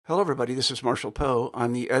Hello, everybody. This is Marshall Poe.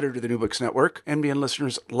 I'm the editor of the New Books Network. NBN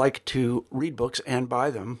listeners like to read books and buy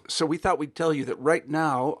them. So we thought we'd tell you that right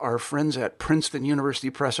now, our friends at Princeton University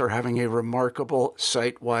Press are having a remarkable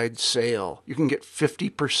site-wide sale. You can get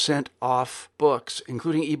 50% off books,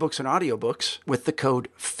 including ebooks and audiobooks, with the code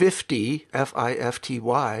 50,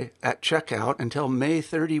 F-I-F-T-Y, at checkout until May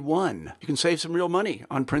 31. You can save some real money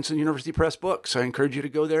on Princeton University Press books. I encourage you to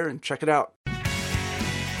go there and check it out.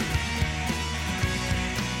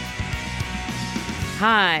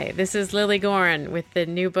 Hi, this is Lily Goren with the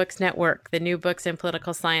New Books Network, the New Books in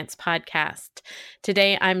Political Science podcast.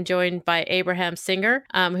 Today, I'm joined by Abraham Singer,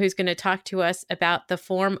 who's going to talk to us about The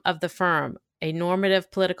Form of the Firm, a normative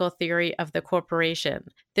political theory of the corporation.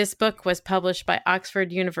 This book was published by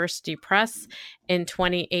Oxford University Press in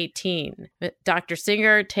 2018. Dr.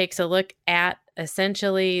 Singer takes a look at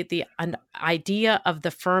essentially the idea of the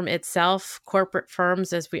firm itself, corporate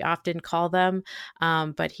firms as we often call them,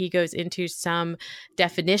 but he goes into some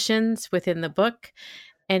definitions within the book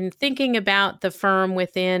and thinking about the firm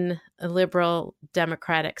within liberal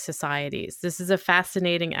democratic societies. This is a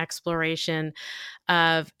fascinating exploration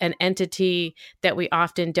of an entity that we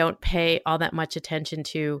often don't pay all that much attention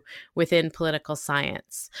to within political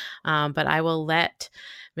science. But I will let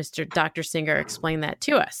Dr. Singer explain that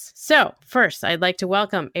to us. So first, I'd like to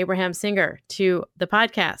welcome Abraham Singer to the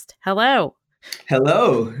podcast. Hello.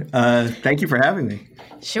 Hello. Thank you for having me.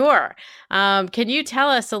 Sure. Can you tell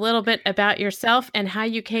us a little bit about yourself and how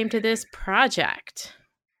you came to this project?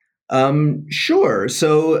 Sure.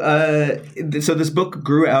 So this book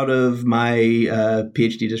grew out of my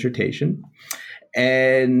PhD dissertation,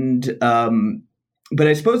 and but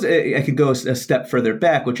I suppose I could go a step further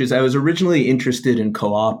back, which is I was originally interested in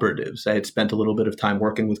cooperatives. I had spent a little bit of time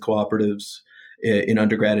working with cooperatives in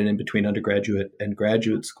undergrad and in between undergraduate and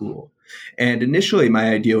graduate school. And initially,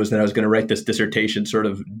 my idea was that I was going to write this dissertation sort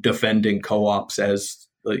of defending co-ops as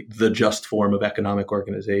like the just form of economic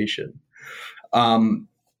organization. And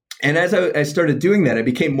as I started doing that, I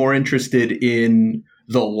became more interested in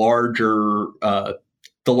the larger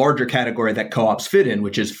category that co-ops fit in,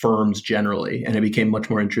 which is firms generally. And I became much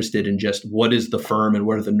more interested in just what is the firm and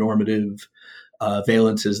what are the normative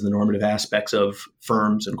valences and the normative aspects of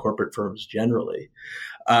firms and corporate firms generally.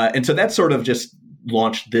 And so that sort of just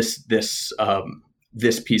launched this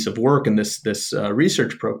piece of work and this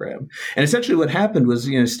research program. And essentially what happened was,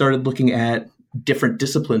 started looking at different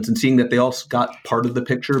disciplines and seeing that they all got part of the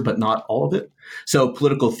picture, but not all of it. So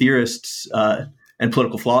political theorists and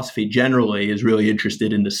political philosophy generally is really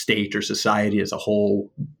interested in the state or society as a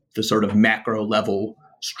whole, the sort of macro level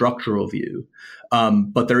structural view.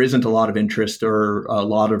 But there isn't a lot of interest or a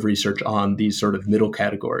lot of research on these sort of middle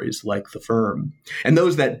categories like the firm. And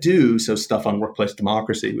those that do, so stuff on workplace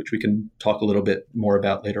democracy, which we can talk a little bit more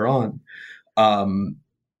about later on,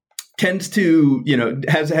 tends to,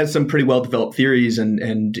 has some pretty well-developed theories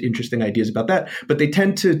and interesting ideas about that, but they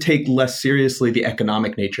tend to take less seriously the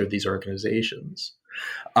economic nature of these organizations.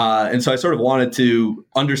 And so I sort of wanted to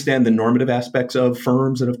understand the normative aspects of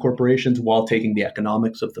firms and of corporations while taking the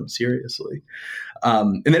economics of them seriously.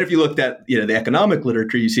 And then if you looked at the economic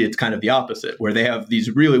literature, you see it's kind of the opposite, where they have these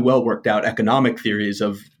really well worked out economic theories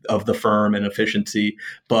of the firm and efficiency,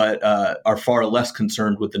 but are far less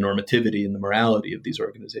concerned with the normativity and the morality of these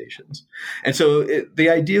organizations. And so the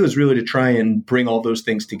idea was really to try and bring all those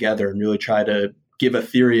things together and really try to give a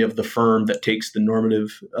theory of the firm that takes the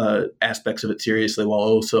normative aspects of it seriously while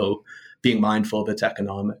also being mindful of its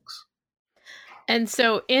economics. And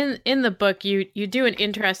so in the book, you do an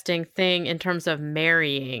interesting thing in terms of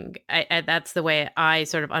marrying. That's the way I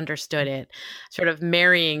sort of understood it, sort of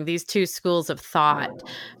marrying these two schools of thought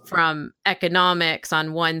from economics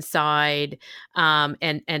on one side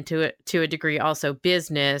and to a degree also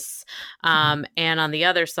business, and on the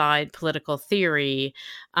other side, political theory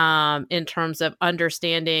in terms of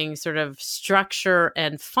understanding sort of structure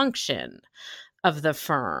and function of the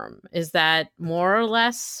firm. Is that more or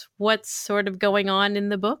less what's sort of going on in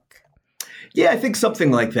the book? Yeah, I think something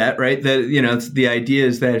like that, right? That, it's, the idea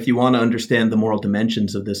is that if you want to understand the moral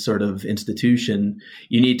dimensions of this sort of institution,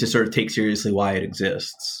 you need to sort of take seriously why it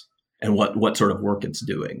exists and what sort of work it's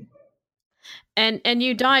doing. And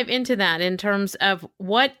you dive into that in terms of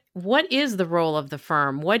what is the role of the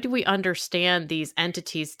firm? What do we understand these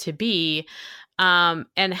entities to be?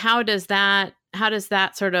 And how does that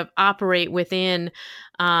sort of operate within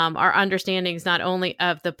our understandings, not only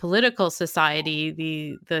of the political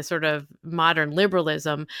society, the sort of modern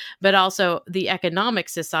liberalism, but also the economic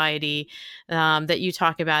society that you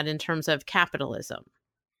talk about in terms of capitalism?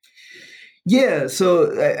 Yeah,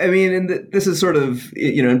 so I mean, and this is sort of,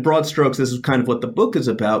 in broad strokes, this is kind of what the book is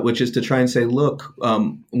about, which is to try and say, look,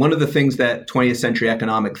 one of the things that 20th century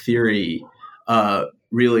economic theory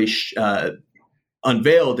really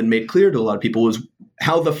unveiled and made clear to a lot of people was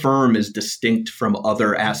how the firm is distinct from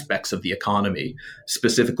other aspects of the economy,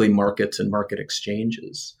 specifically markets and market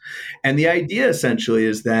exchanges. And the idea essentially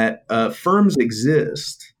is that firms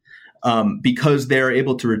exist because they're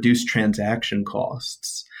able to reduce transaction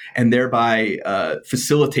costs and thereby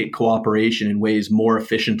facilitate cooperation in ways more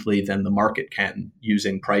efficiently than the market can,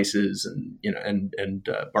 using prices and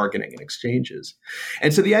bargaining and exchanges.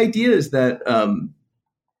 And so the idea is that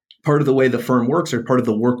part of the way the firm works, or part of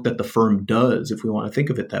the work that the firm does, if we want to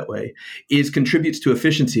think of it that way, is contributes to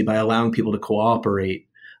efficiency by allowing people to cooperate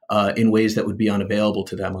in ways that would be unavailable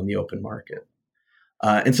to them on the open market.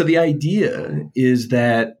 And so the idea is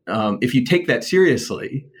that if you take that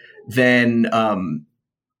seriously, then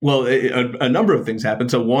a number of things happen.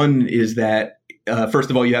 So one is that,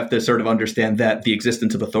 first of all, you have to sort of understand that the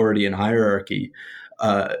existence of authority and hierarchy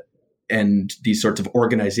and these sorts of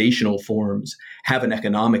organizational forms have an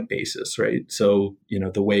economic basis, right? So,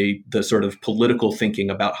 the way the sort of political thinking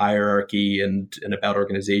about hierarchy and about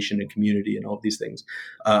organization and community and all of these things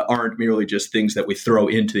aren't merely just things that we throw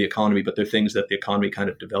into the economy, but they're things that the economy kind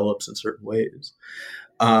of develops in certain ways.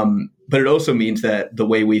 But it also means that the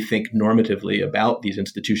way we think normatively about these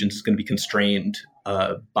institutions is going to be constrained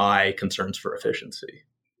by concerns for efficiency.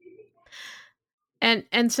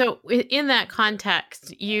 And so in that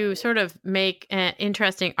context, you sort of make an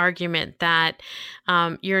interesting argument that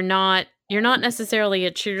you're not necessarily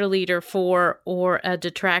a cheerleader for or a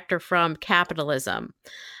detractor from capitalism,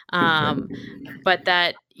 but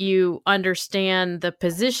that you understand the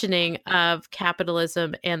positioning of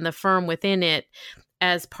capitalism and the firm within it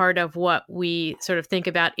as part of what we sort of think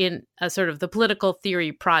about in a sort of the political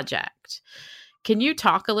theory project. Can you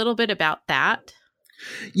talk a little bit about that?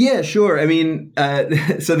 Yeah, sure. I mean,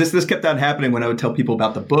 so this kept on happening when I would tell people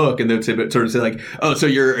about the book, and they would sort of say like, "Oh, so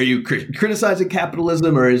are you criticizing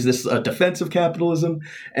capitalism, or is this a defense of capitalism?"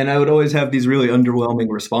 And I would always have these really underwhelming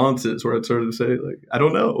responses where I'd sort of say like, "I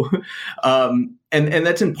don't know," and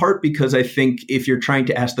that's in part because I think if you're trying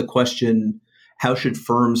to ask the question, how should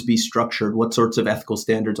firms be structured? What sorts of ethical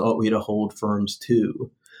standards ought we to hold firms to?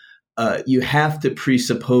 You have to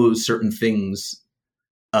presuppose certain things.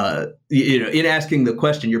 In asking the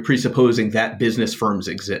question, you're presupposing that business firms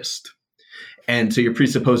exist. And so you're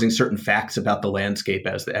presupposing certain facts about the landscape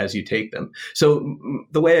as you take them. So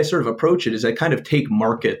the way I sort of approach it is I kind of take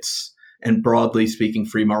markets, and broadly speaking,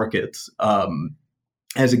 free markets,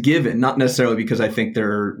 as a given, not necessarily because I think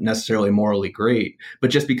they're necessarily morally great,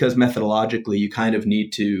 but just because methodologically you kind of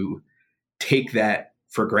need to take that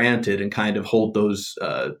for granted and kind of hold those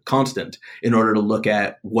constant in order to look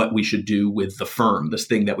at what we should do with the firm, this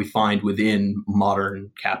thing that we find within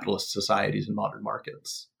modern capitalist societies and modern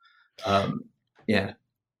markets. And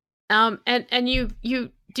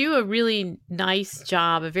you do a really nice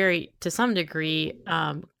job, a very, to some degree,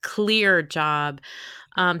 clear job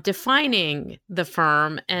defining the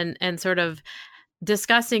firm and sort of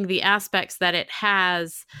discussing the aspects that it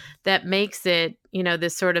has that makes it,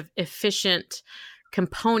 this sort of efficient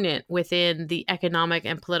component within the economic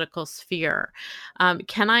and political sphere.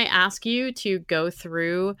 Can I ask you to go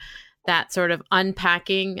through that sort of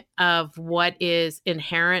unpacking of what is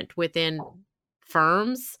inherent within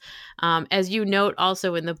firms? As you note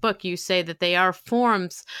also in the book, you say that they are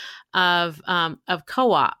forms of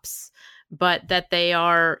co-ops, but that they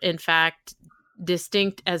are in fact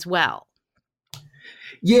distinct as well.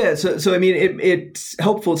 Yeah, so I mean, it's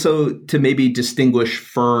helpful to maybe distinguish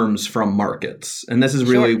firms from markets, and this is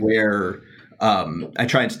really where I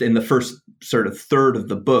try and in the first sort of third of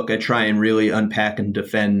the book, I try and really unpack and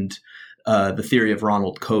defend the theory of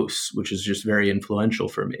Ronald Coase, which is just very influential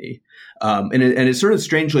for me, and it's sort of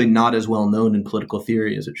strangely not as well known in political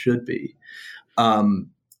theory as it should be.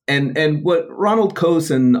 And what Ronald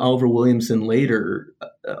Coase and Oliver Williamson later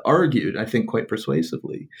argued, I think quite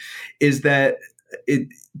persuasively, is that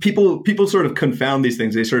people sort of confound these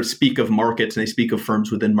things. They sort of speak of markets and they speak of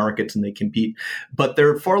firms within markets and they compete, but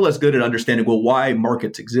they're far less good at understanding, well, why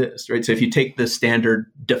markets exist, right? So if you take the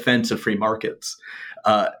standard defense of free markets,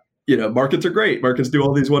 markets are great. Markets do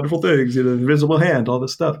all these wonderful things, the invisible hand, all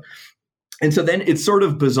this stuff. And so then it's sort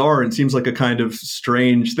of bizarre and seems like a kind of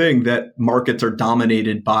strange thing that markets are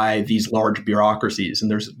dominated by these large bureaucracies and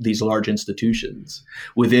there's these large institutions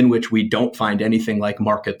within which we don't find anything like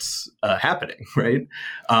markets happening, right?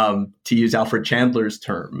 To use Alfred Chandler's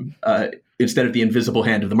term, instead of the invisible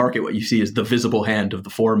hand of the market, what you see is the visible hand of the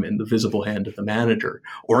foreman, the visible hand of the manager,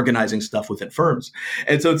 organizing stuff within firms.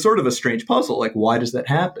 And so it's sort of a strange puzzle. Like, why does that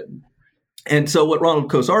happen? And so what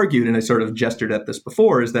Ronald Coase argued, and I sort of gestured at this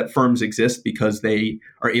before, is that firms exist because they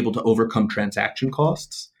are able to overcome transaction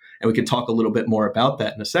costs. And we can talk a little bit more about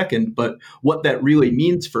that in a second. But what that really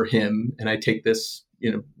means for him, and I take this,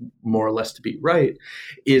 more or less to be right,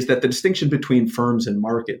 is that the distinction between firms and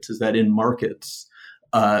markets is that in markets,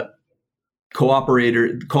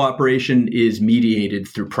 cooperation is mediated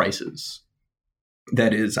through prices.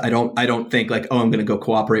 That is, I don't think like, I'm going to go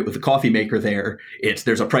cooperate with the coffee maker there.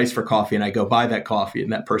 There's a price for coffee and I go buy that coffee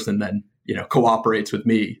and that person then, cooperates with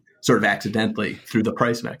me sort of accidentally through the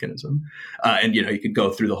price mechanism. And, you could go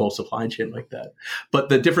through the whole supply chain like that. But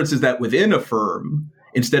the difference is that within a firm,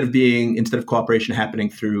 instead of cooperation happening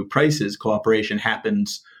through prices, cooperation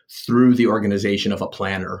happens through the organization of a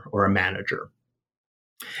planner or a manager.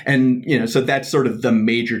 And, so that's sort of the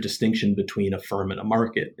major distinction between a firm and a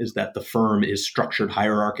market, is that the firm is structured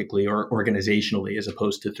hierarchically or organizationally as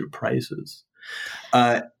opposed to through prices.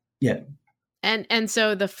 Yeah. And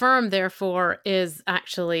so the firm, therefore, is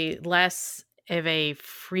actually less of a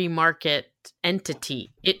free market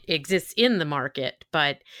entity. It exists in the market,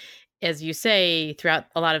 but as you say, throughout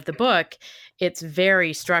a lot of the book, it's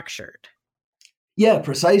very structured. Yeah,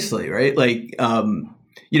 precisely. Right. Like,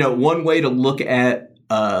 one way to look at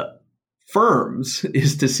firms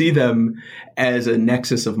is to see them as a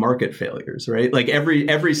nexus of market failures, right? Like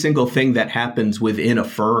every single thing that happens within a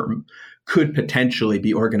firm could potentially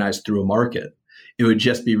be organized through a market. It would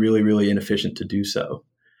just be really, really inefficient to do so.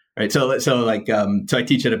 Right. So I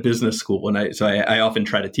teach at a business school, and I often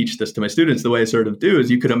try to teach this to my students. The way I sort of do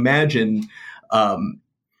is you could imagine,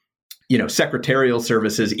 secretarial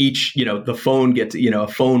services, each, the phone gets, a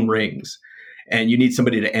phone rings and you need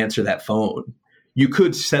somebody to answer that phone. You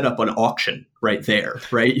could set up an auction right there,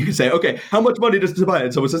 right? You could say, okay, how much money does it buy?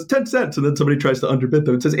 And someone says 10 cents. And then somebody tries to underbid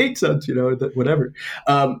them. It says 8 cents, whatever.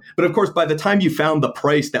 But of course, by the time you found the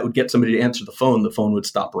price that would get somebody to answer the phone would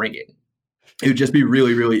stop ringing. It would just be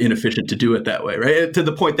really, really inefficient to do it that way, right? To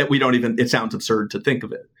the point that it sounds absurd to think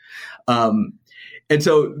of it. And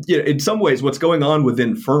so, in some ways, what's going on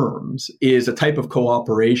within firms is a type of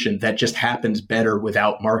cooperation that just happens better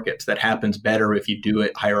without markets, that happens better if you do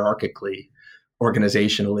it hierarchically,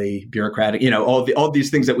 organizationally, bureaucratic, all these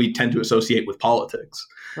things that we tend to associate with politics,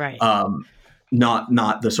 right?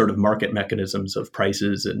 Not the sort of market mechanisms of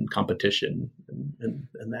prices and competition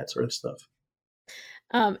and that sort of stuff.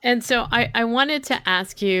 And so I wanted to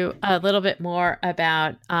ask you a little bit more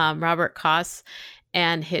about Robert Coase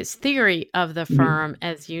and his theory of the firm,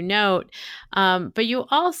 as you note. But you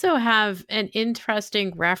also have an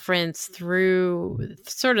interesting reference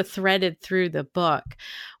sort of threaded through the book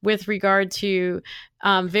with regard to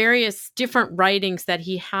various different writings that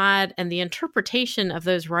he had and the interpretation of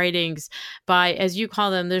those writings by, as you call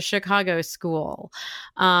them, the Chicago School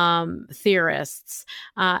theorists,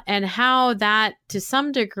 and how that, to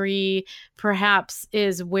some degree, perhaps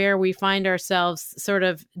is where we find ourselves sort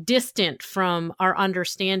of distant from our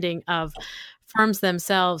understanding of firms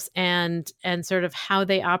themselves and sort of how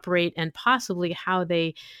they operate and possibly how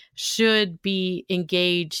they should be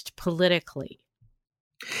engaged politically.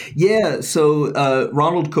 Yeah, so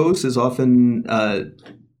Ronald Coase is often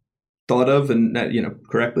thought of, and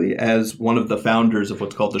correctly, as one of the founders of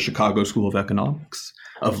what's called the Chicago School of Economics,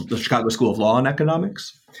 of the Chicago School of Law and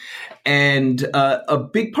Economics. And a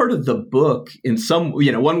big part of the book, in some,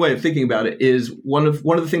 one way of thinking about it is one of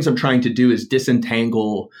the things I'm trying to do is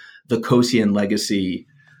disentangle the Coasean legacy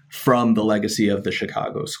from the legacy of the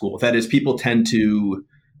Chicago School. That is, people tend to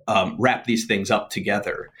wrap these things up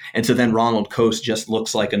together. And so then Ronald Coase just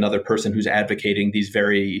looks like another person who's advocating these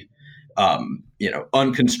very,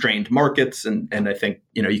 unconstrained markets. And I think,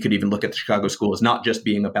 you could even look at the Chicago School as not just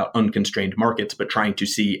being about unconstrained markets, but trying to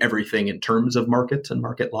see everything in terms of markets and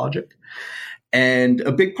market logic. And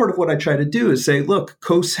a big part of what I try to do is say, look,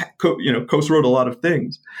 Coase wrote a lot of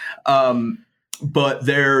things. But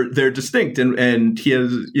they're distinct, and he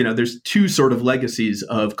has, there's two sort of legacies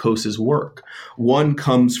of Coase's work. One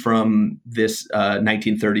comes from this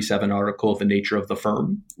 1937 article, The Nature of the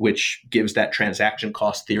Firm, which gives that transaction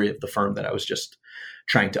cost theory of the firm that I was just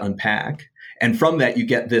trying to unpack. And from that, you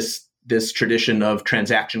get this tradition of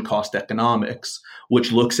transaction cost economics,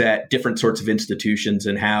 which looks at different sorts of institutions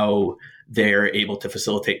and how they're able to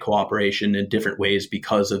facilitate cooperation in different ways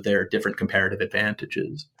because of their different comparative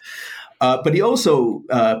advantages. But he also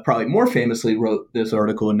probably more famously wrote this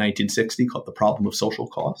article in 1960 called The Problem of Social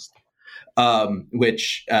Cost,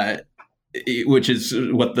 which is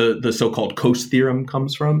what the so-called Coase theorem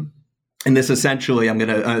comes from. And this essentially,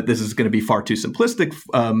 this is going to be far too simplistic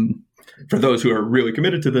for those who are really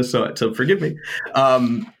committed to this, so forgive me.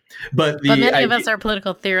 But many of us are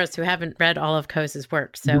political theorists who haven't read all of Coase's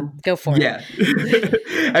work, so go for it. Yeah.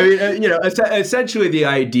 I mean, essentially the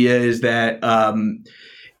idea is that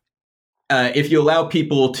if you allow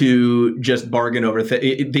people to just bargain over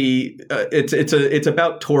it's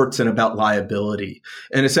about torts and about liability.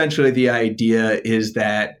 And essentially the idea is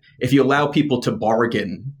that if you allow people to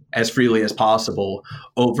bargain as freely as possible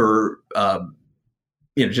over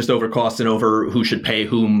just over costs and over who should pay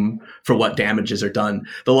whom for what damages are done,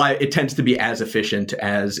 it tends to be as efficient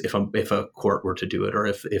as if a court were to do it, or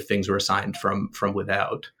if things were assigned from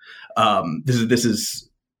without. This is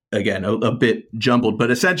again a bit jumbled,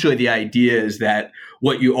 but essentially the idea is that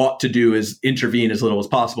what you ought to do is intervene as little as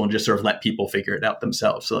possible and just sort of let people figure it out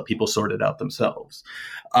themselves, so let people sort it out themselves,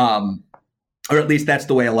 or at least that's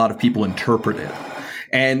the way a lot of people interpret it.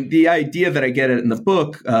 And the idea that I get it in the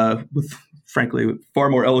book, frankly, far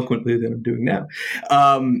more eloquently than I'm doing now,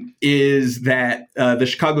 is that the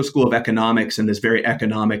Chicago School of Economics and this very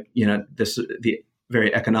economic, the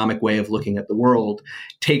very economic way of looking at the world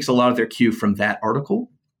takes a lot of their cue from that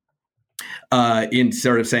article. In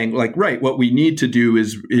sort of saying, like, right, what we need to do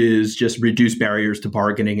is just reduce barriers to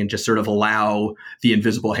bargaining and just sort of allow the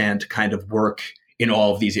invisible hand to kind of work in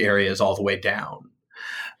all of these areas all the way down.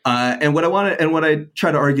 And what I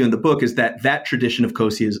try to argue in the book is that tradition of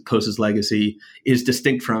Coase's legacy is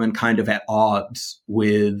distinct from and kind of at odds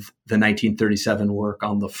with the 1937 work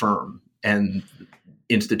on the firm and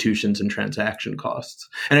institutions and transaction costs.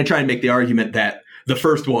 And I try and make the argument that the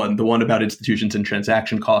first one, the one about institutions and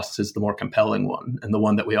transaction costs, is the more compelling one and the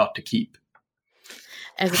one that we ought to keep.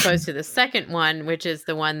 As opposed to the second one, which is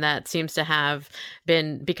the one that seems to have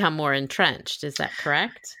become more entrenched. Is that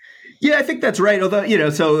correct? Yeah, I think that's right. Although,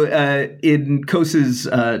 in Coase's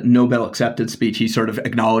Nobel acceptance speech, he sort of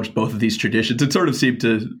acknowledged both of these traditions. It sort of seemed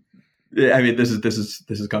to, I mean, this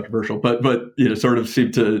is controversial, but sort of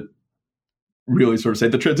seemed to really sort of say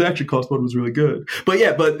the transaction cost one was really good. But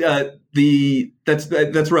yeah,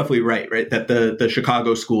 that's roughly right? That the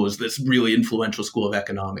Chicago School is this really influential school of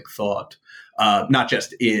economic thought, not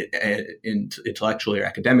just in intellectually or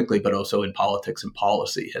academically, but also in politics and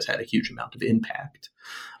policy, has had a huge amount of impact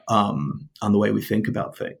on the way we think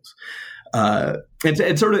about things.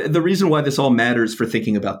 And sort of the reason why this all matters for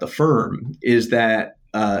thinking about the firm is that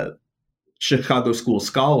Chicago School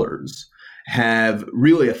scholars have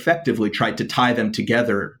really effectively tried to tie them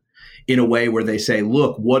together in a way where they say,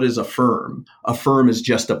 look, what is a firm? A firm is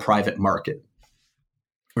just a private market.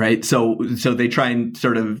 Right. So they try and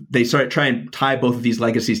tie both of these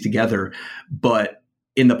legacies together, but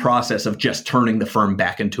in the process of just turning the firm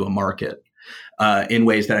back into a market in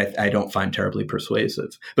ways that I don't find terribly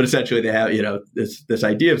persuasive. But essentially they have, this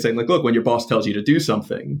idea of saying, like, look, when your boss tells you to do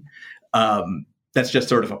something, that's just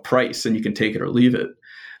sort of a price and you can take it or leave it.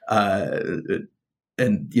 And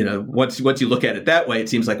once you look at it that way, it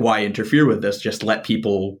seems like, why interfere with this? Just let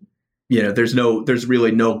people, there's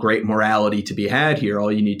really no great morality to be had here.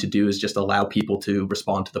 All you need to do is just allow people to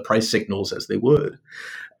respond to the price signals as they would.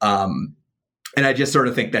 And I just sort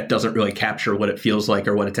of think that doesn't really capture what it feels like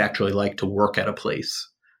or what it's actually like to work at a place,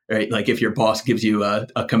 right? Like if your boss gives you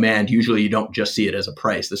a command, usually you don't just see it as a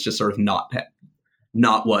price. That's just sort of not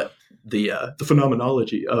what the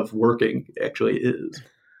phenomenology of working actually is.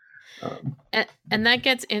 And that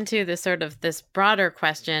gets into this broader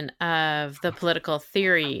question of the political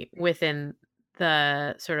theory within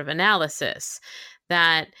the sort of analysis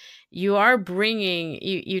that you are bringing.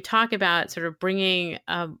 You talk about sort of bringing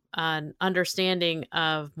an understanding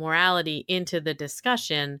of morality into the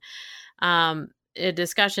discussion, a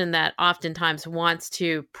discussion that oftentimes wants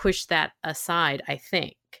to push that aside, I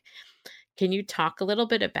think. Can you talk a little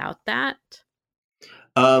bit about that?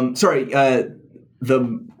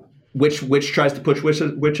 Which tries to push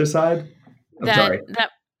which aside?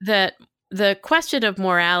 The question of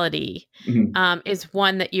morality is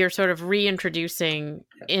one that you're sort of reintroducing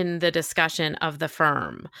in the discussion of the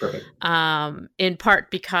firm, in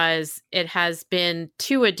part because it has been,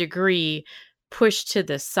 to a degree, pushed to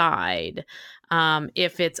the side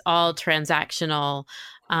if it's all transactional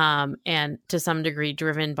and to some degree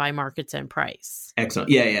driven by markets and price. Excellent.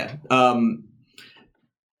 Yeah.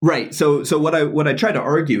 Right. So what I try to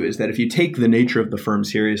argue is that if you take the nature of the firm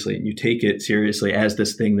seriously and you take it seriously as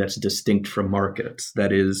this thing that's distinct from markets,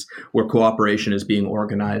 that is where cooperation is being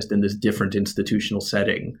organized in this different institutional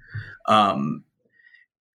setting,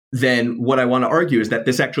 then what I want to argue is that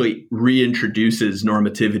this actually reintroduces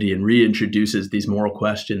normativity and reintroduces these moral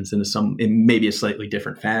questions in maybe a slightly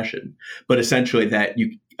different fashion, but essentially that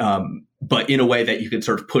but in a way that you can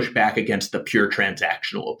sort of push back against the pure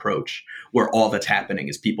transactional approach, where all that's happening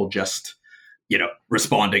is people just,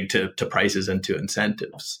 responding to prices and to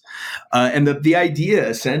incentives. And the idea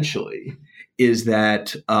essentially is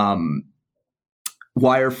that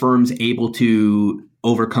why are firms able to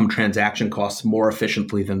overcome transaction costs more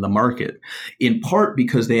efficiently than the market? In part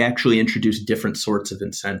because they actually introduce different sorts of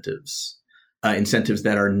incentives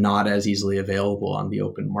that are not as easily available on the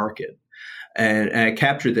open market. And I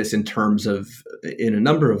capture this in a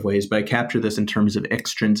number of ways, but I capture this in terms of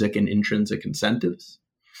extrinsic and intrinsic incentives.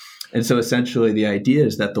 And so essentially the idea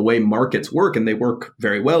is that the way markets work, and they work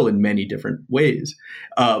very well in many different ways,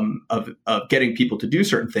 of getting people to do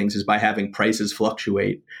certain things is by having prices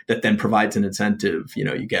fluctuate that then provides an incentive.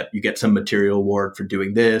 You get some material reward for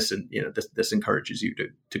doing this, and this encourages you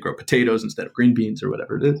to grow potatoes instead of green beans or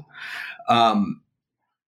whatever it is.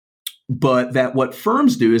 But that what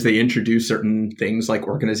firms do is they introduce certain things like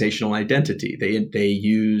organizational identity. They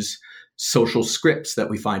use social scripts that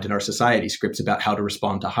we find in our society, scripts about how to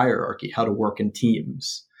respond to hierarchy, how to work in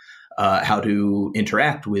teams, how to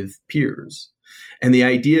interact with peers. And the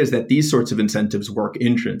idea is that these sorts of incentives work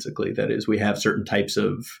intrinsically. That is, we have certain types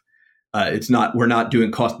of, we're not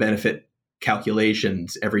doing cost benefit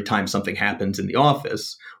calculations every time something happens in the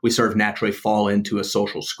office. We sort of naturally fall into a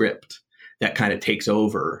social script that kind of takes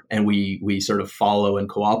over, and we sort of follow and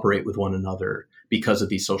cooperate with one another because of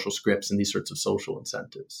these social scripts and these sorts of social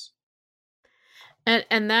incentives.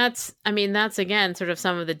 And that's again sort of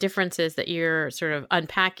some of the differences that you're sort of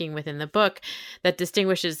unpacking within the book that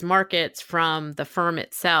distinguishes markets from the firm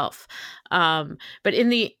itself. But in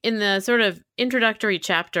the sort of introductory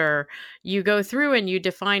chapter, you go through and you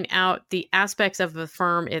define out the aspects of the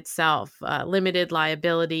firm itself, limited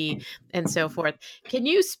liability, and so forth. Can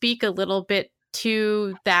you speak a little bit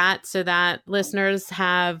to that so that listeners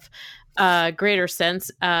have a greater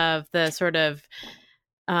sense of the sort of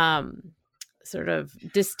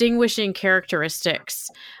distinguishing characteristics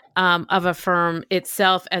of a firm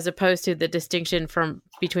itself, as opposed to the distinction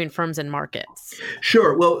between firms and markets?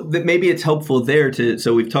 Sure. Well, maybe it's helpful there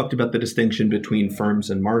so we've talked about the distinction between firms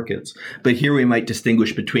and markets, but here we might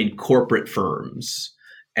distinguish between corporate firms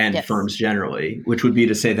and firms generally, which would be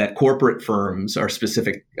to say that corporate firms are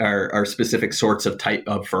specific sorts of type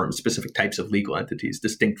of firms, specific types of legal entities,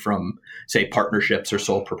 distinct from, say, partnerships or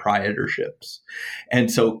sole proprietorships. And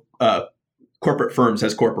so corporate firms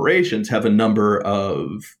as corporations have a number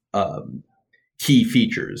of key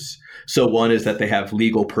features. So one is that they have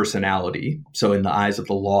legal personality. So in the eyes of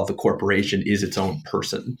the law, the corporation is its own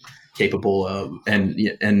person, capable of,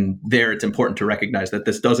 and there it's important to recognize that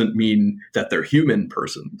this doesn't mean that they're human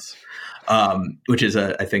persons, which is,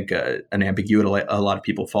 I think, an ambiguity a lot of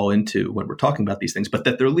people fall into when we're talking about these things, but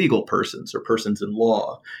that they're legal persons or persons in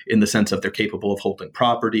law in the sense of they're capable of holding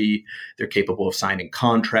property, they're capable of signing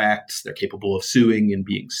contracts, they're capable of suing and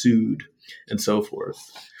being sued, and so forth.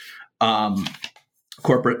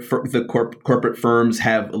 Corporate firms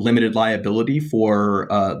have limited liability for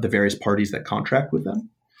the various parties that contract with them,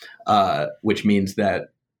 which means that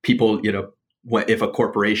people, if a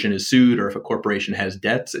corporation is sued or if a corporation has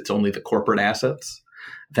debts, it's only the corporate assets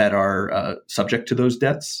that are subject to those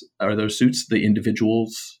debts or those suits. The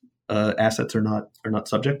individual's assets are not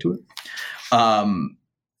subject to it.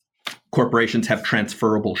 Corporations have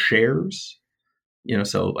transferable shares.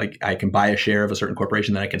 So like I can buy a share of a certain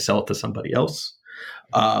corporation, then I can sell it to somebody else.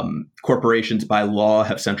 Corporations by law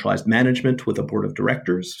have centralized management with a board of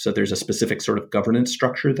directors. So there's a specific sort of governance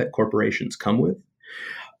structure that corporations come with.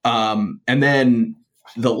 And then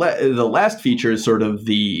the last feature is sort of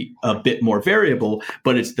a bit more variable,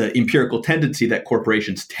 but it's the empirical tendency that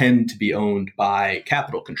corporations tend to be owned by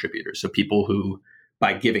capital contributors. So people who,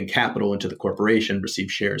 by giving capital into the corporation,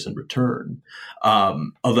 receive shares in return.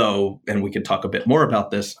 Although, and we can talk a bit more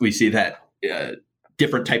about this, we see that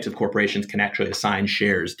different types of corporations can actually assign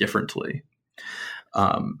shares differently.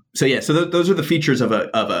 So those are the features of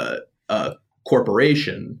a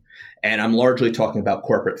corporation. And I'm largely talking about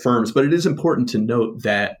corporate firms, but it is important to note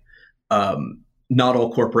that not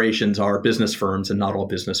all corporations are business firms and not all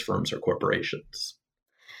business firms are corporations.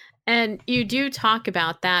 And you do talk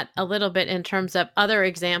about that a little bit in terms of other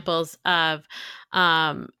examples of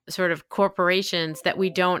sort of corporations that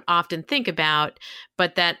we don't often think about,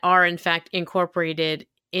 but that are in fact incorporated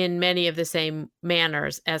in many of the same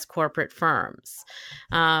manners as corporate firms.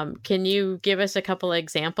 Can you give us a couple of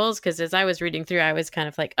examples? Because as I was reading through, I was kind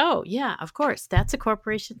of like, oh, yeah, of course, that's a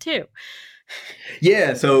corporation too.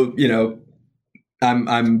 Yeah. So,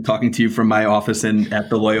 I'm talking to you from my office at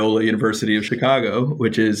the Loyola University of Chicago,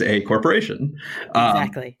 which is a corporation.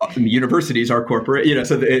 Exactly. Universities are corporate,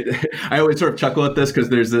 so I always sort of chuckle at this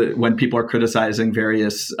because when people are criticizing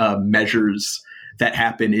various measures that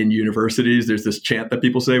happen in universities, there's this chant that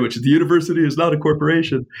people say, which is the university is not a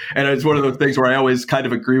corporation. And it's one of those things where I always kind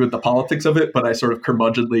of agree with the politics of it, but I sort of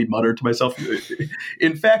curmudgeonly mutter to myself,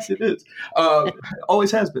 in fact, it is.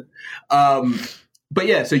 Always has been. But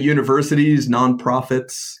yeah, so universities,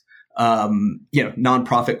 nonprofits,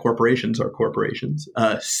 nonprofit corporations are corporations.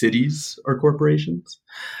 Cities are corporations.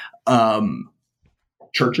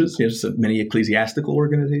 Churches, so many ecclesiastical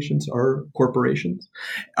organizations are corporations.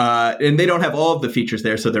 And they don't have all of the features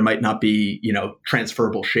there, so there might not be,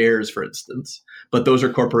 transferable shares, for instance. But those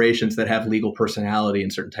are corporations that have legal personality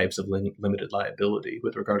and certain types of limited liability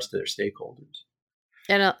with regards to their stakeholders.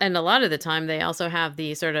 And a lot of the time, they also have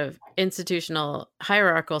the sort of institutional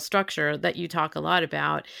hierarchical structure that you talk a lot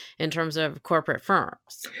about in terms of corporate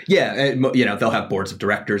firms. Yeah, they'll have boards of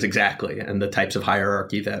directors, exactly, and the types of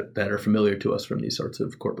hierarchy that are familiar to us from these sorts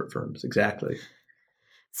of corporate firms, exactly.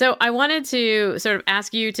 So I wanted to sort of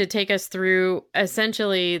ask you to take us through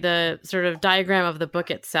essentially the sort of diagram of the book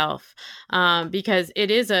itself, because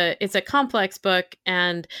it's a complex book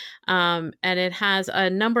and it has a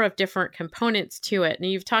number of different components to it. And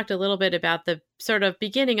you've talked a little bit about the sort of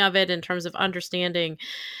beginning of it in terms of understanding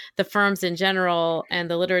the firms in general and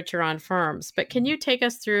the literature on firms. But can you take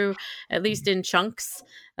us through, at least in chunks,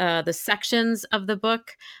 the sections of the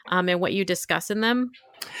book and what you discuss in them?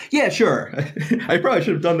 Yeah, sure. I probably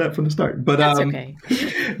should have done that from the start, but that's okay.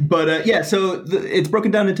 But so it's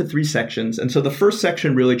broken down into 3 sections, and so the first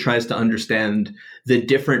section really tries to understand the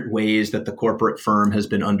different ways that the corporate firm has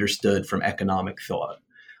been understood from economic thought.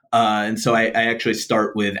 And so I actually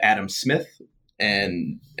start with Adam Smith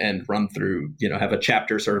and run through, have a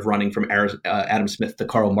chapter sort of running from Adam Smith to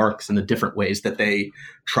Karl Marx and the different ways that they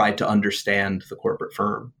tried to understand the corporate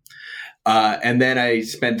firm. And then I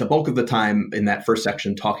spent the bulk of the time in that first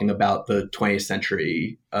section talking about the 20th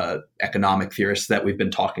century economic theorists that we've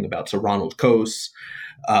been talking about. So Ronald Coase,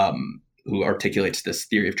 who articulates this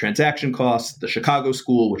theory of transaction costs, the Chicago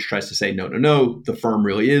School, which tries to say, no, the firm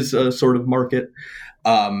really is a sort of market.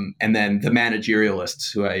 And then the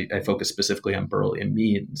managerialists, who I focus specifically on Burley and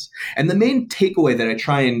Means. And the main takeaway that I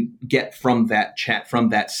try and get from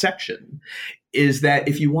that section is that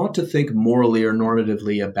if you want to think morally or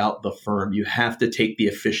normatively about the firm, you have to take the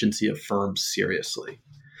efficiency of firms seriously.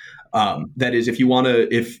 That is, if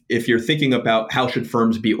you're thinking about how should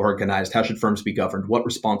firms be organized, how should firms be governed, what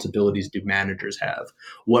responsibilities do managers have,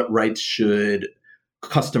 what rights should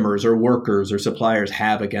customers or workers or suppliers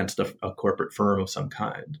have against a corporate firm of some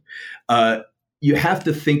kind, you have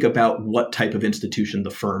to think about what type of institution the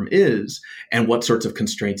firm is and what sorts of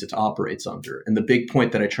constraints it operates under. And the big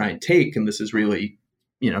point that I try and take, and this is really,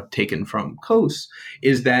 taken from Coase,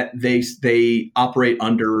 is that they operate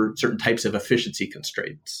under certain types of efficiency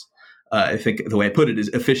constraints. I think the way I put it is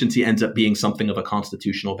efficiency ends up being something of a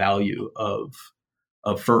constitutional value of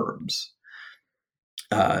firms.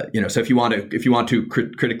 So if you want to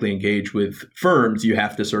critically engage with firms, you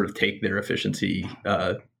have to sort of take their efficiency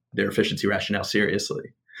rationale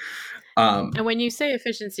seriously. And when you say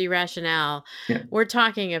efficiency rationale, we're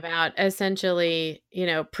talking about essentially,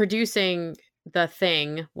 producing the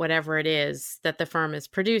thing, whatever it is that the firm is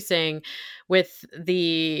producing, with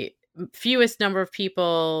the fewest number of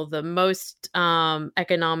people, the most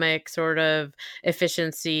economic sort of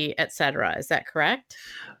efficiency, et cetera. Is that correct?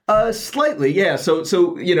 Slightly, yeah. So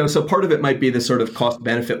part of it might be this sort of cost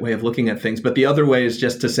benefit way of looking at things, but the other way is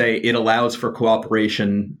just to say it allows for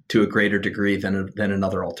cooperation to a greater degree than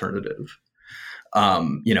another alternative.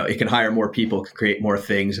 It can hire more people, can create more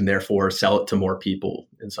things, and therefore sell it to more people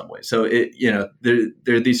in some way. So there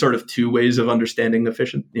are these sort of 2 ways of understanding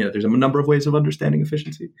efficient. There's a number of ways of understanding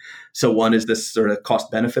efficiency. So one is this sort of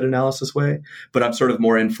cost benefit analysis way, but I'm sort of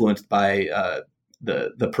more influenced by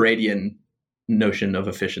the Paretian notion of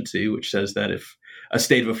efficiency, which says that if a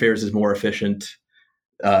state of affairs is more efficient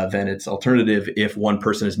than its alternative, if one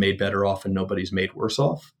person is made better off and nobody's made worse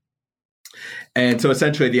off. And so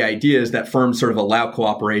essentially the idea is that firms sort of allow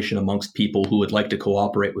cooperation amongst people who would like to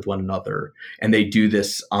cooperate with one another. And they do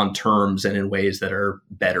this on terms and in ways that are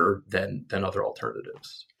better than other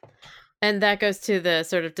alternatives. And that goes to the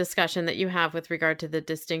sort of discussion that you have with regard to the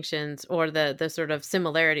distinctions or the sort of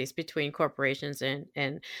similarities between corporations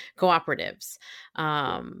and cooperatives,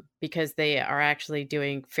 because they are actually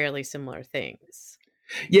doing fairly similar things.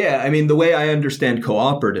 Yeah, I mean, the way I understand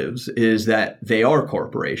cooperatives is that they are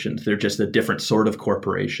corporations. They're just a different sort of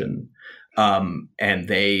corporation. And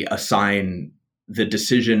they assign the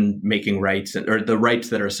decision-making rights or the rights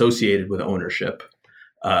that are associated with ownership,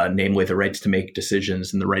 namely the rights to make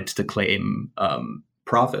decisions and the rights to claim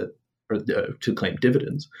profit or to claim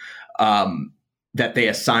dividends, that they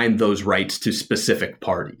assign those rights to specific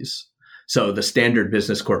parties. So the standard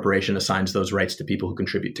business corporation assigns those rights to people who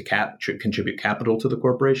contribute capital to the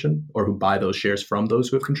corporation, or who buy those shares from those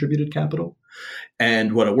who have contributed capital.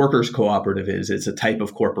 And what a workers' cooperative is, it's a type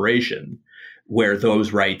of corporation where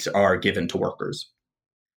those rights are given to workers.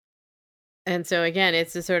 And so again,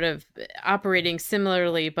 it's a sort of operating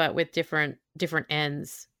similarly, but with different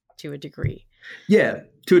ends to a degree. Yeah,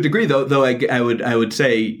 to a degree, though I would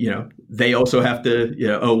say, they also have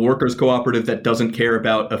to, a workers' cooperative that doesn't care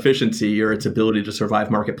about efficiency or its ability to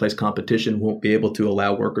survive marketplace competition won't be able to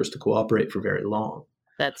allow workers to cooperate for very long.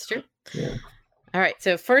 That's true. Yeah. All right.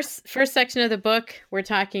 So first section of the book, we're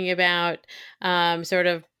talking about sort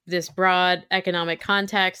of this broad economic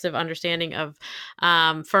context of understanding of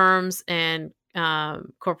firms and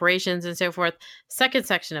corporations and so forth. Second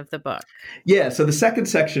section of the book. Yeah. So the second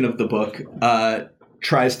section of the book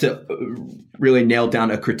tries to really nail down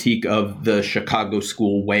a critique of the Chicago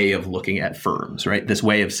School way of looking at firms, right? This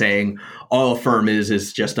way of saying all a firm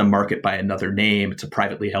is just a market by another name. It's a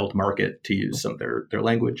privately held market, to use some of their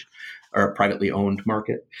language, or a privately owned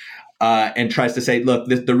market. And tries to say, look,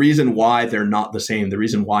 the reason why they're not the same, the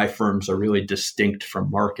reason why firms are really distinct from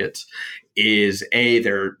markets is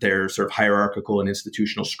their sort of hierarchical and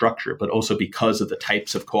institutional structure, but also because of the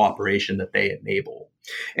types of cooperation that they enable.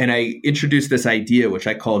 And I introduced this idea, which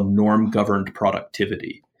I call norm-governed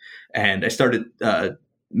productivity. And I started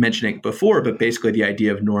mentioning it before, but basically the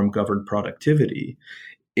idea of norm-governed productivity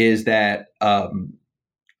is that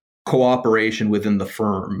cooperation within the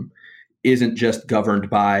firm isn't just governed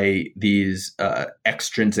by these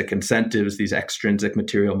extrinsic incentives, these extrinsic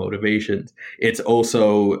material motivations. It's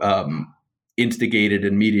also instigated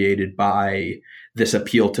and mediated by this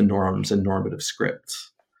appeal to norms and normative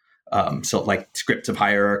scripts. So like scripts of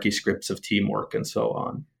hierarchy, scripts of teamwork, and so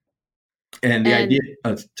on. And the idea,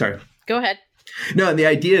 sorry. Go ahead. No, and the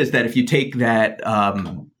idea is that if you take that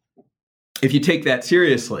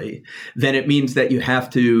seriously, then it means that you have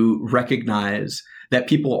to recognize that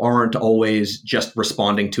people aren't always just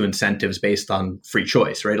responding to incentives based on free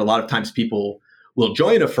choice, right? A lot of times people will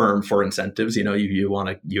join a firm for incentives.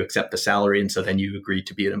 You accept the salary, and so then you agree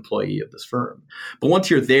to be an employee of this firm. But once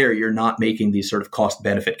you're there, you're not making these sort of cost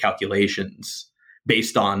benefit calculations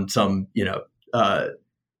based on some,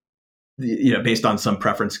 based on some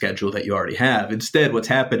preference schedule that you already have. Instead, what's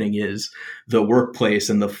happening is the workplace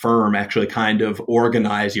and the firm actually kind of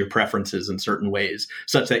organize your preferences in certain ways,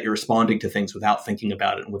 such that you're responding to things without thinking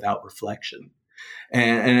about it and without reflection.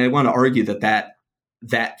 And I want to argue that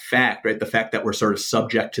fact, right, the fact that we're sort of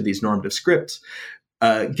subject to these normative scripts,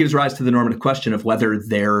 gives rise to the normative question of whether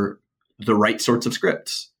they're the right sorts of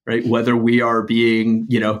scripts, right? Whether we are being,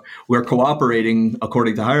 we're cooperating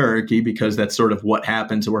according to hierarchy because that's sort of what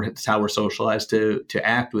happens, or it's how we're socialized to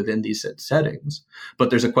act within these settings. But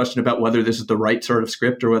there's a question about whether this is the right sort of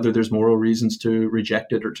script, or whether there's moral reasons to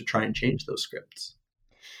reject it or to try and change those scripts.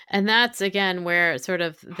 And that's, again, where sort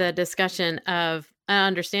of the discussion of an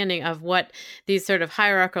understanding of what these sort of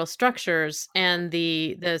hierarchical structures and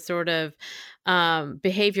the sort of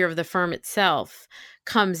behavior of the firm itself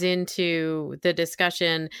comes into the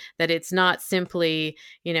discussion, that it's not simply,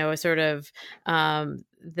 a sort of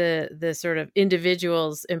the sort of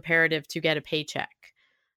individual's imperative to get a paycheck.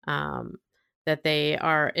 That they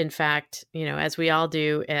are, in fact, as we all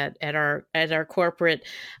do at our corporate,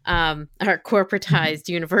 our corporatized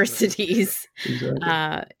universities,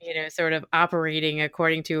 Exactly. sort of operating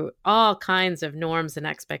according to all kinds of norms and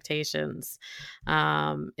expectations,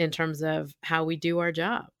 in terms of how we do our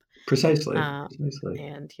job. Precisely.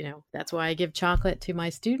 And, that's why I give chocolate to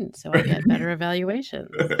my students, so I get better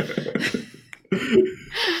evaluations.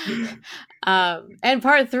 And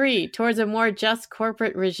part 3, towards a more just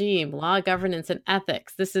corporate regime, law, governance, and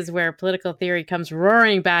ethics. This is where political theory comes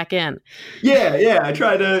roaring back in. Yeah. I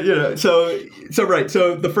try to, so right.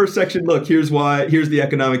 So the first section, look, here's the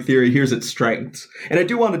economic theory, here's its strengths. And I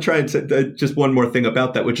do want to try and say just one more thing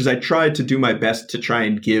about that, which is I tried to do my best to try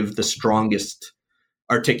and give the strongest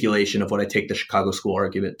articulation of what I take the Chicago School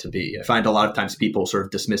argument to be. I find a lot of times people sort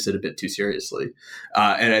of dismiss it a bit too seriously.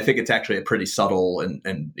 And I think it's actually a pretty subtle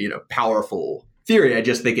and powerful theory. I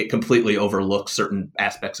just think it completely overlooks certain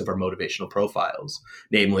aspects of our motivational profiles,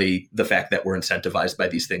 namely the fact that we're incentivized by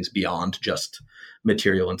these things beyond just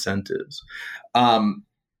material incentives. And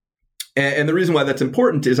the reason why that's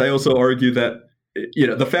important is I also argue that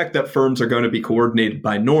the fact that firms are going to be coordinated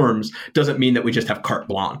by norms doesn't mean that we just have carte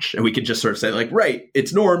blanche and we can just sort of say like, right,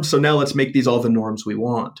 it's norms, so now let's make these all the norms we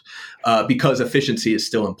want, because efficiency is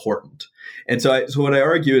still important. And so what I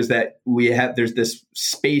argue is that there's this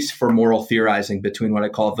space for moral theorizing between what I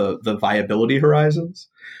call the viability horizons,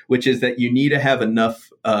 which is that you need to have enough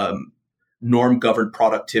norm-governed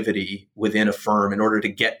productivity within a firm in order to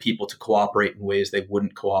get people to cooperate in ways they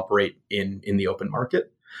wouldn't cooperate in the open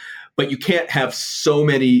market. But you can't have so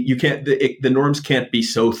many, the norms can't be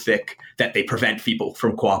so thick that they prevent people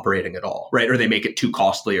from cooperating at all, right? Or they make it too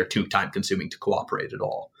costly or too time consuming to cooperate at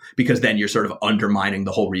all, because then you're sort of undermining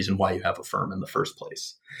the whole reason why you have a firm in the first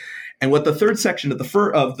place. And what the third section of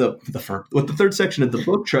what the third section of the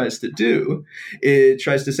book tries to do, it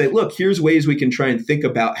tries to say, look, here's ways we can try and think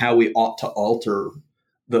about how we ought to alter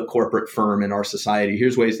the corporate firm in our society.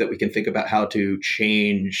 Here's ways that we can think about how to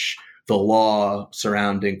change the law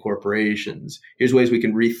surrounding corporations. Here's ways we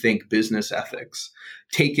can rethink business ethics,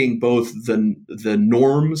 taking both the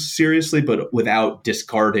norms seriously, but without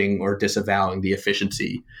discarding or disavowing the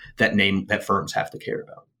efficiency that firms have to care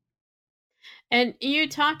about. And you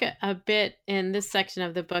talk a bit in this section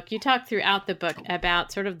of the book, you talk throughout the book about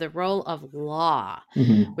sort of the role of law,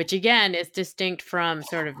 which again is distinct from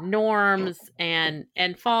sort of norms and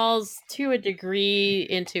falls to a degree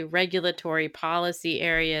into regulatory policy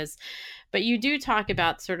areas. But you do talk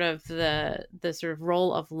about sort of the sort of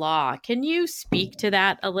role of law. Can you speak to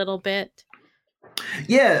that a little bit?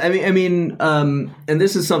 Yeah, I mean, and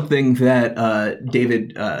this is something that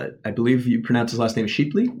David, I believe you pronounce his last name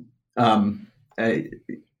Shepley.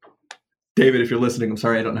 David, if you're listening, I'm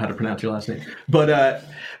sorry, I don't know how to pronounce your last name. But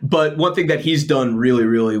one thing that he's done really,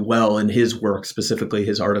 really well in his work, specifically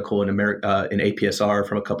his article in APSR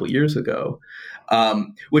from a couple of years ago,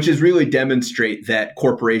 which is really demonstrate that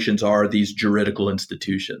corporations are these juridical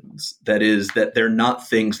institutions. That is, that they're not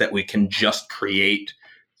things that we can just create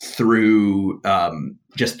through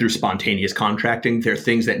spontaneous contracting. They're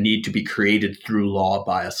things that need to be created through law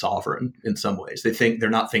by a sovereign in some ways. They're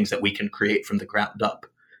not things that we can create from the ground up,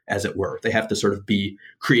 as it were. They have to sort of be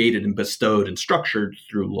created and bestowed and structured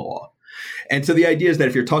through law. And so the idea is that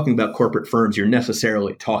if you're talking about corporate firms, you're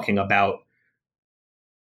necessarily talking about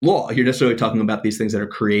law. You're necessarily talking about these things that are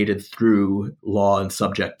created through law and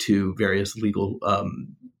subject to various legal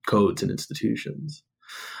codes and institutions.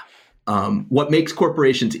 What makes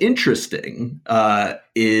corporations interesting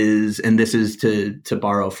is, and this is to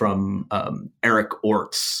borrow from Eric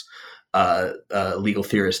Orts, a legal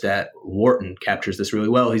theorist at Wharton, captures this really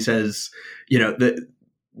well. He says, the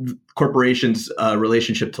corporations'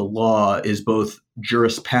 relationship to law is both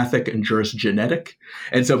jurispathic and jurisgenetic,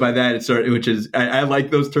 and so by that, which is I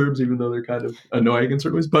like those terms, even though they're kind of annoying in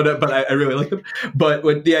certain ways, but I really like them. But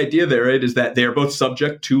what the idea there, right, is that they are both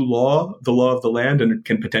subject to law, the law of the land, and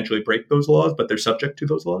can potentially break those laws, but they're subject to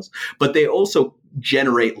those laws. But they also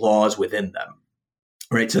generate laws within them.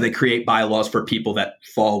 Right. So they create bylaws for people that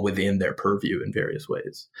fall within their purview in various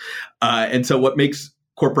ways. And so what makes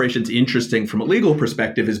corporations interesting from a legal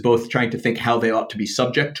perspective is both trying to think how they ought to be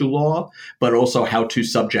subject to law, but also how to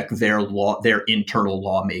subject their internal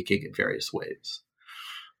lawmaking in various ways.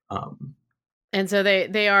 And so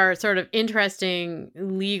they are sort of interesting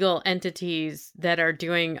legal entities that are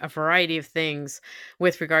doing a variety of things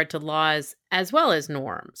with regard to laws as well as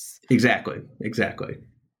norms. Exactly.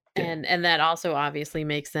 And that also obviously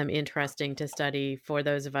makes them interesting to study for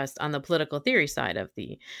those of us on the political theory side of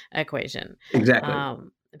the equation. Exactly.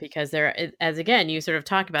 Because they're, as again, you sort of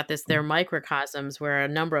talk about this, they're microcosms where a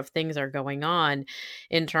number of things are going on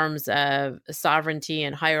in terms of sovereignty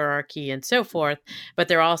and hierarchy and so forth, but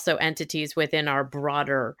they're also entities within our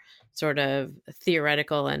broader sort of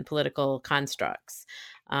theoretical and political constructs.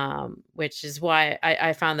 Which is why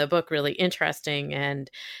I found the book really interesting and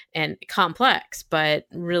complex, but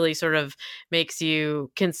really sort of makes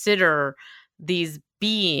you consider these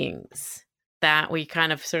beings that we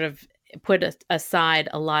kind of sort of put aside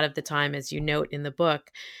a lot of the time, as you note in the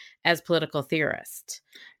book, as political theorists,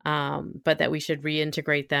 but that we should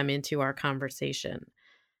reintegrate them into our conversation.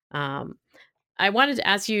 I wanted to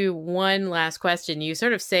ask you one last question. You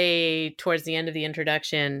sort of say towards the end of the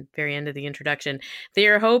introduction, very end of the introduction, that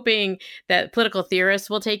you're hoping that political theorists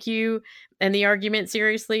will take you and the argument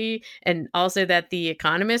seriously, and also that the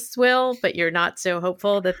economists will, but you're not so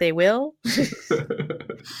hopeful that they will.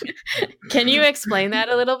 Can you explain that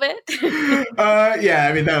a little bit? Yeah,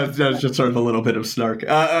 I mean, that was just sort of a little bit of snark.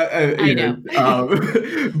 I know.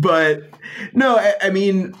 But no, I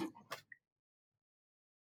mean,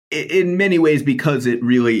 in many ways, because it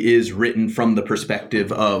really is written from the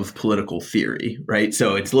perspective of political theory, right?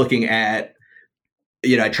 So it's looking at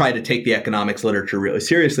I try to take the economics literature really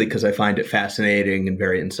seriously because I find it fascinating and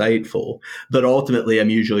very insightful. But ultimately, I'm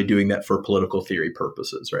usually doing that for political theory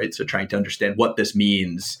purposes, right? So trying to understand what this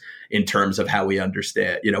means in terms of how we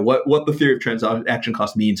understand, what the theory of transaction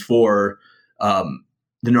cost means for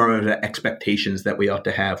the normative expectations that we ought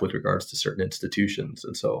to have with regards to certain institutions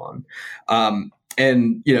and so on.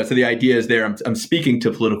 So the idea is there, I'm speaking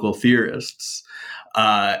to political theorists,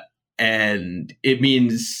 and it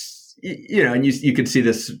means, and you can see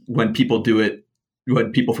this when people do it,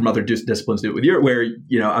 when people from other disciplines do it with you, where,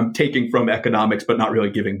 I'm taking from economics, but not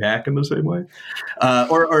really giving back in the same way.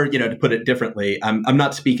 Or to put it differently, I'm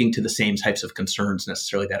not speaking to the same types of concerns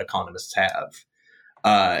necessarily that economists have.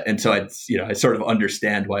 And so I sort of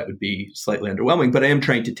understand why it would be slightly underwhelming, but I am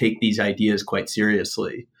trying to take these ideas quite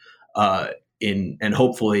seriously, and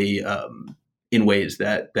hopefully, in ways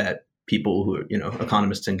that people who are,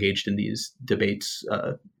 economists engaged in these debates,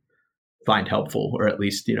 find helpful, or at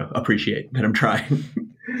least, appreciate that I'm trying.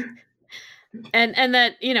 And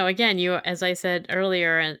that, again, you, as I said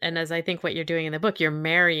earlier, and as I think what you're doing in the book, you're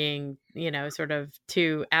marrying, sort of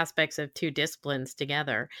two aspects of two disciplines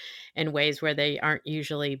together in ways where they aren't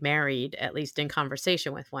usually married, at least in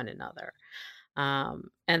conversation with one another.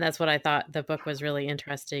 And that's what I thought the book was really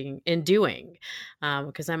interesting in doing,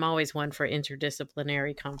 because I'm always one for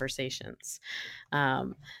interdisciplinary conversations.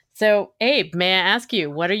 So, Abe, may I ask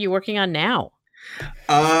you, what are you working on now?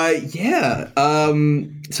 So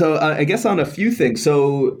I guess on a few things.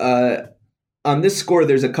 So on this score,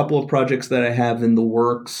 there's a couple of projects that I have in the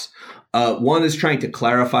works. One is trying to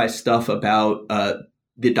clarify stuff about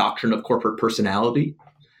the doctrine of corporate personality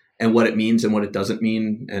and what it means and what it doesn't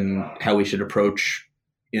mean, and how we should approach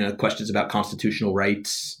questions about constitutional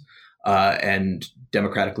rights and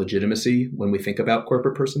democratic legitimacy when we think about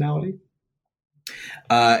corporate personality.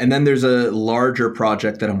 And then there's a larger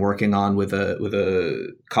project that I'm working on with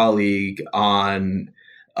a colleague on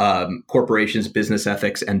corporations, business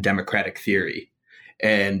ethics, and democratic theory,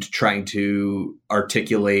 and trying to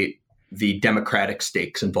articulate the democratic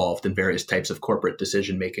stakes involved in various types of corporate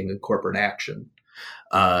decision making and corporate action,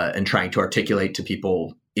 and trying to articulate to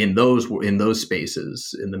people in those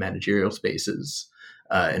spaces, in the managerial spaces,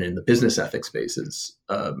 and in the business ethics spaces,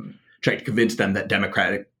 trying to convince them that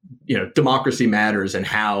democracy matters, and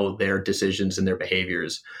how their decisions and their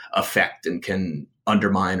behaviors affect and can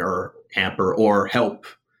undermine or hamper or help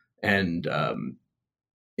and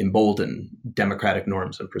embolden democratic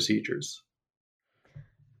norms and procedures.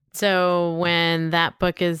 So when that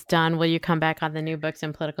book is done, will you come back on the New Books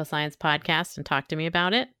in Political Science podcast and talk to me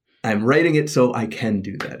about it? I'm writing it so I can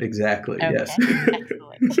do that. Exactly. Okay. Yes.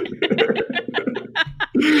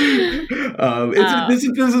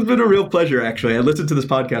 This has been a real pleasure, actually. I listen to this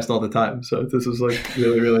podcast all the time, so this is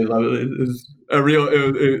really, really lovely. I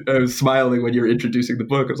was smiling when you were introducing the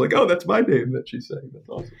book. I was like, oh, that's my name that she's saying. That's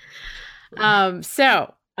awesome.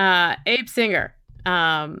 So Abe Singer,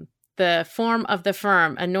 The Form of the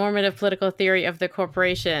Firm, A Normative Political Theory of the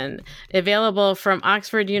Corporation, available from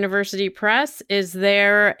Oxford University Press. Is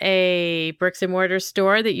there a bricks and mortar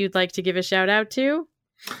store that you'd like to give a shout out to?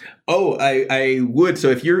 Oh, I would. So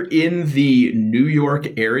if you're in the New York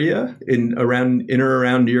area, in or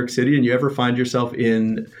around New York City, and you ever find yourself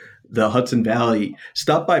in the Hudson Valley,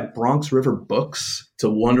 stop by Bronx River Books. It's a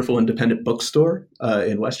wonderful independent bookstore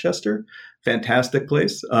in Westchester. Fantastic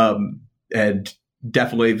place. And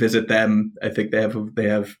definitely visit them. I think they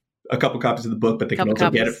have a couple copies of the book, but they can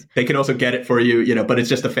also get it. They can also get it for you, but it's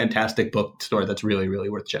just a fantastic bookstore that's really,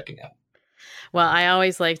 really worth checking out. Well, I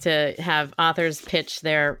always like to have authors pitch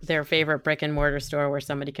their favorite brick and mortar store where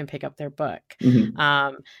somebody can pick up their book.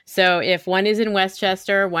 Mm-hmm. So if one is in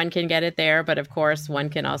Westchester, one can get it there. But of course, one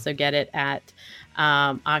can also get it at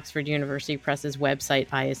Oxford University Press's website,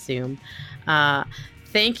 I assume.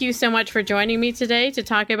 Thank you so much for joining me today to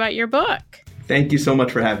talk about your book. Thank you so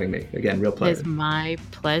much for having me. Again, real pleasure. It's my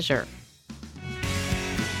pleasure.